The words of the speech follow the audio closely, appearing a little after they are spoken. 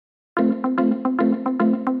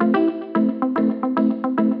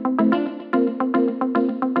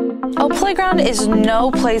A playground is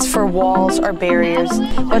no place for walls or barriers,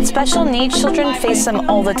 but special needs children face them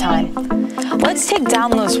all the time. Let's take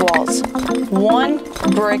down those walls, one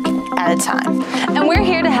brick at a time. And we're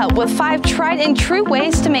here to help with 5 tried and true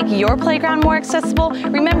ways to make your playground more accessible.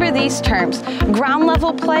 Remember these terms: ground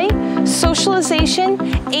level play, socialization,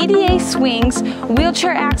 ADA swings,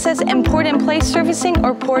 wheelchair access, and poured in place surfacing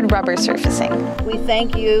or poured rubber surfacing. We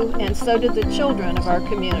thank you, and so do the children of our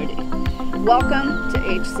community. Welcome to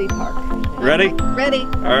HC Park. Ready? Ready.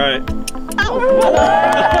 All right.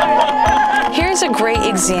 Here's a great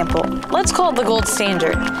example. Let's call it the gold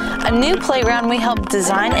standard. A new playground we helped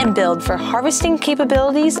design and build for harvesting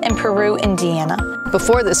capabilities in Peru, Indiana.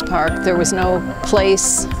 Before this park, there was no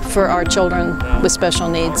place for our children with special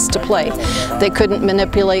needs to play. They couldn't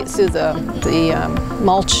manipulate through the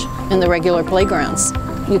mulch in the regular playgrounds.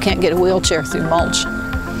 You can't get a wheelchair through mulch.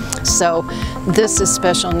 So this is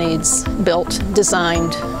special needs, built,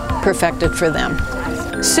 designed, perfected for them.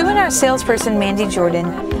 Sue and our salesperson, Mandy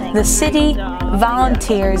Jordan, the city,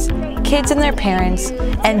 volunteers, kids and their parents,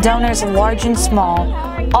 and donors large and small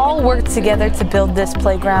all worked together to build this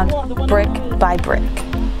playground brick by brick.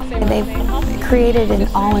 They've created an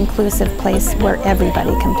all-inclusive place where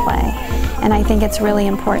everybody can play. And I think it's really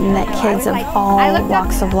important that kids of all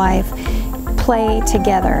walks of life play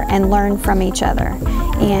together and learn from each other,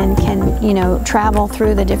 and can, you know, travel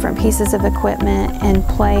through the different pieces of equipment and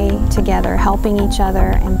play together, helping each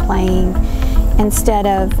other and playing, instead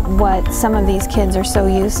of what some of these kids are so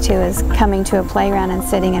used to, is coming to a playground and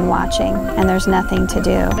sitting and watching, and there's nothing to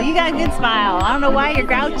do. You got a good smile. I don't know why you're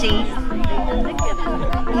grouchy.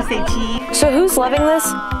 You say cheese. So who's loving this?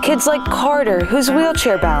 Kids like Carter, who's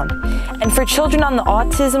wheelchair bound. And for children on the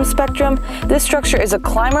autism spectrum, this structure is a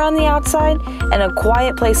climber on the outside and a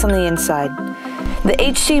quiet place on the inside. The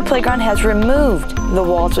HC Playground has removed the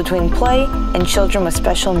walls between play and children with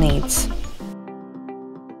special needs.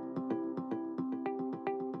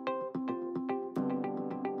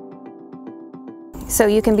 So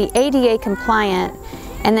you can be ADA compliant,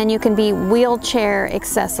 and then you can be wheelchair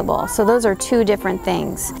accessible. So those are 2 different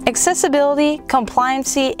things. Accessibility,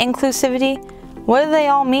 compliancy, inclusivity, what do they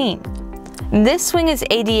all mean? This swing is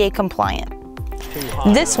ADA compliant.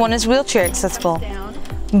 This one is wheelchair accessible.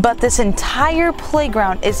 But this entire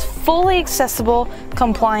playground is fully accessible,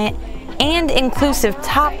 compliant, and inclusive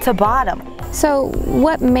top to bottom. So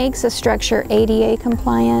what makes a structure ADA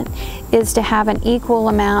compliant is to have an equal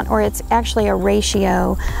amount, or it's actually a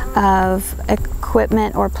ratio of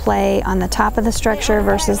equipment or play on the top of the structure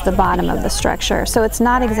versus the bottom of the structure. So it's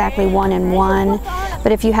not exactly 1 and 1,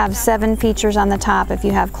 but if you have 7 features on the top, if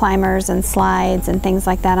you have climbers and slides and things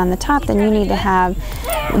like that on the top, then you need to have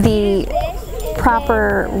the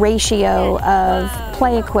proper ratio of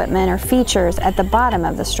play equipment or features at the bottom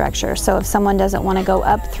of the structure. So if someone doesn't want to go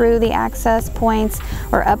up through the access points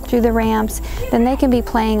or up through the ramps, then they can be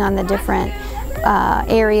playing on the different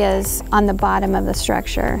areas on the bottom of the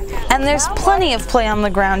structure. And there's plenty of play on the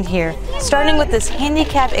ground here. Starting with this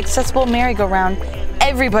handicap accessible merry-go-round,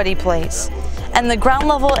 everybody plays. And the ground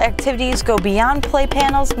level activities go beyond play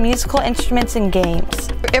panels, musical instruments, and games.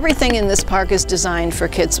 Everything in this park is designed for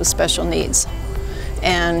kids with special needs.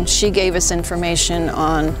 And she gave us information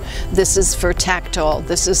on, this is for tactile,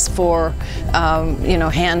 this is for you know,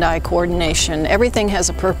 hand-eye coordination. Everything has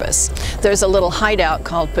a purpose. There's a little hideout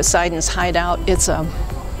called Poseidon's Hideout. It's the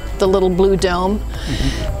little blue dome.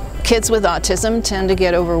 Mm-hmm. Kids with autism tend to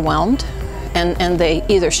get overwhelmed, and they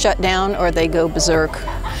either shut down or they go berserk.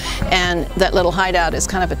 And that little hideout is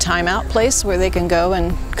kind of a timeout place where they can go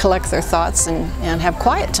and collect their thoughts and have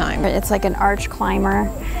quiet time. It's like an arch climber.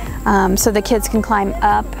 So the kids can climb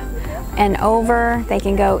up and over, they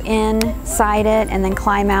can go inside it and then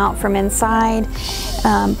climb out from inside,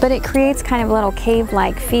 but it creates kind of a little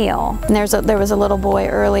cave-like feel. And there was a little boy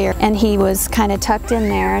earlier, and he was kind of tucked in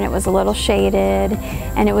there, and it was a little shaded,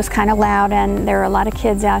 and it was kind of loud, and there were a lot of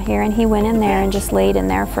kids out here, and he went in there and just laid in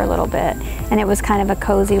there for a little bit, and it was kind of a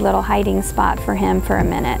cozy little hiding spot for him for a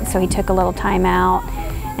minute. So he took a little time out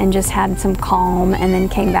and just had some calm, and then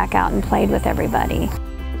came back out and played with everybody.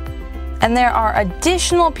 And there are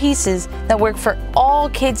additional pieces that work for all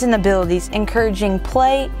kids and abilities, encouraging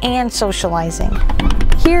play and socializing.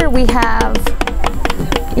 Here we have,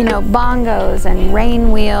 you know, bongos and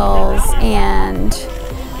rain wheels, and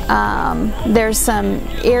there's some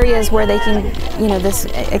areas where they can, you know, this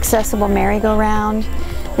accessible merry-go-round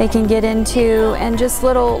they can get into, and just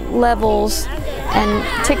little levels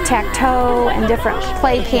and tic-tac-toe and different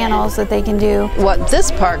play panels that they can do. What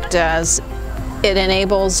this park does It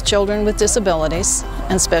enables children with disabilities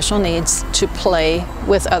and special needs to play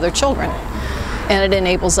with other children. And it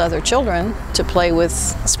enables other children to play with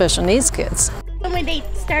special needs kids. When they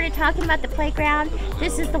started talking about the playground,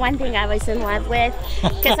 this is the one thing I was in love with.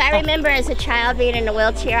 Because I remember as a child being in a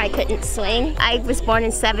wheelchair, I couldn't swing. I was born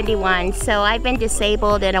in '71, so I've been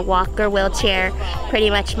disabled in a walker wheelchair pretty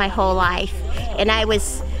much my whole life. And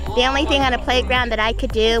the only thing on a playground that I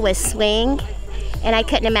could do was swing. And I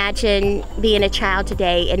couldn't imagine being a child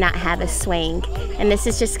today and not have a swing. And this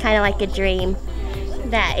is just kind of like a dream,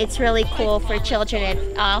 that it's really cool for children at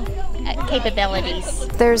all capabilities.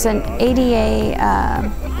 There's an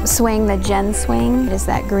ADA swing, the Gen Swing. It is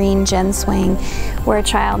that green Gen Swing where a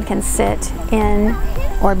child can sit in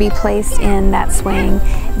or be placed in that swing.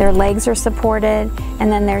 Their legs are supported,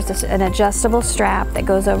 and then there's an adjustable strap that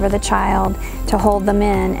goes over the child to hold them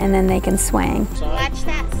in, and then they can swing. Watch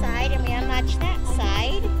that side, and we unlatch that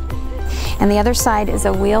side. And the other side is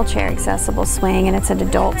a wheelchair accessible swing, and it's an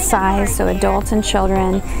adult size, so adults and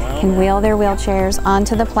children can wheel their wheelchairs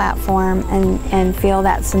onto the platform and feel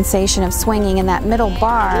that sensation of swinging. And that middle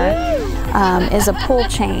bar is a pull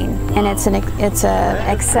chain, and it's a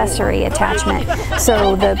accessory attachment.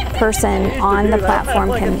 So the person on the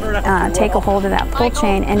platform can take a hold of that pull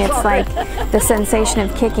chain, and it's like the sensation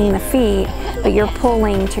of kicking the feet, but you're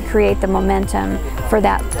pulling to create the momentum for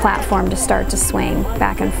that platform to start to swing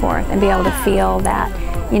back and forth and be able to feel that,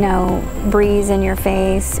 you know, breeze in your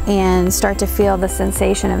face and start to feel the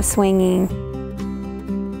sensation of swinging.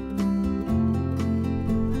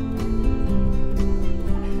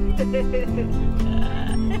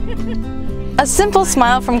 A simple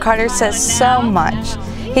smile from Carter says so much.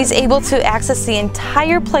 He's able to access the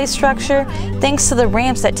entire play structure thanks to the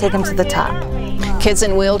ramps that take him to the top. Kids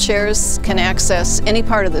in wheelchairs can access any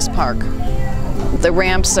part of this park. The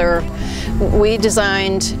ramps we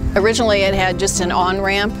designed, originally it had just an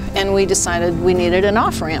on-ramp, and we decided we needed an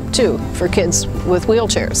off-ramp too for kids with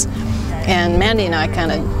wheelchairs. And Mandy and I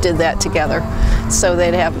kind of did that together so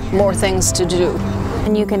they'd have more things to do.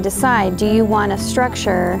 And you can decide, do you want a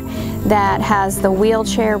structure that has the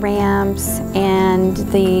wheelchair ramps and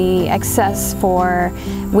the access for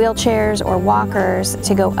wheelchairs or walkers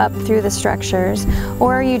to go up through the structures,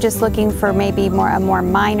 or are you just looking for maybe a more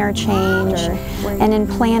minor change? And in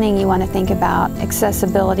planning, you want to think about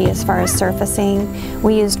accessibility as far as surfacing.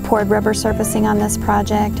 We used poured rubber surfacing on this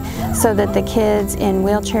project so that the kids in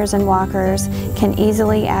wheelchairs and walkers can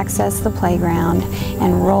easily access the playground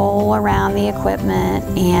and roll around the equipment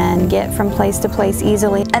and get from place to place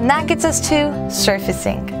easily. And that gets us to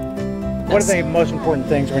surfacing. What are the most important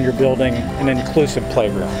things when you're building an inclusive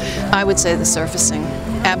playground? I would say the surfacing.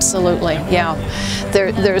 Absolutely, yeah.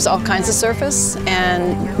 There's all kinds of surface,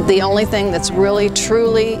 and the only thing that's really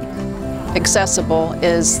truly accessible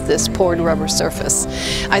is this poured rubber surface.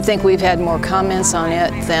 I think we've had more comments on it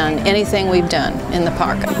than anything we've done in the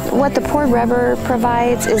park. What the poured rubber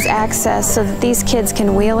provides is access so that these kids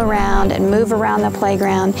can wheel around and move around the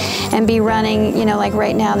playground and be running, you know, like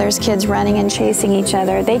right now there's kids running and chasing each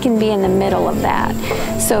other. They can be in the middle of that.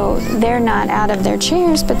 So they're not out of their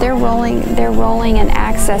chairs, but they're rolling and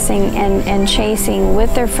accessing and chasing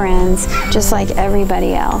with their friends just like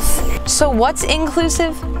everybody else. So what's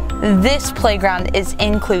inclusive? This playground is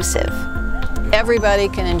inclusive. Everybody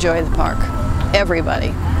can enjoy the park.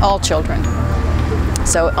 Everybody, all children.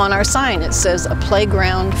 So on our sign it says a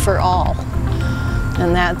playground for all.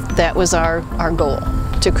 And that was our goal,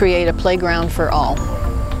 to create a playground for all.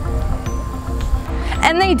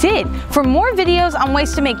 And they did. For more videos on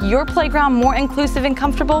ways to make your playground more inclusive and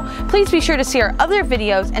comfortable, please be sure to see our other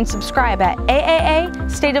videos and subscribe at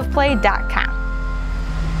aaastateofplay.com.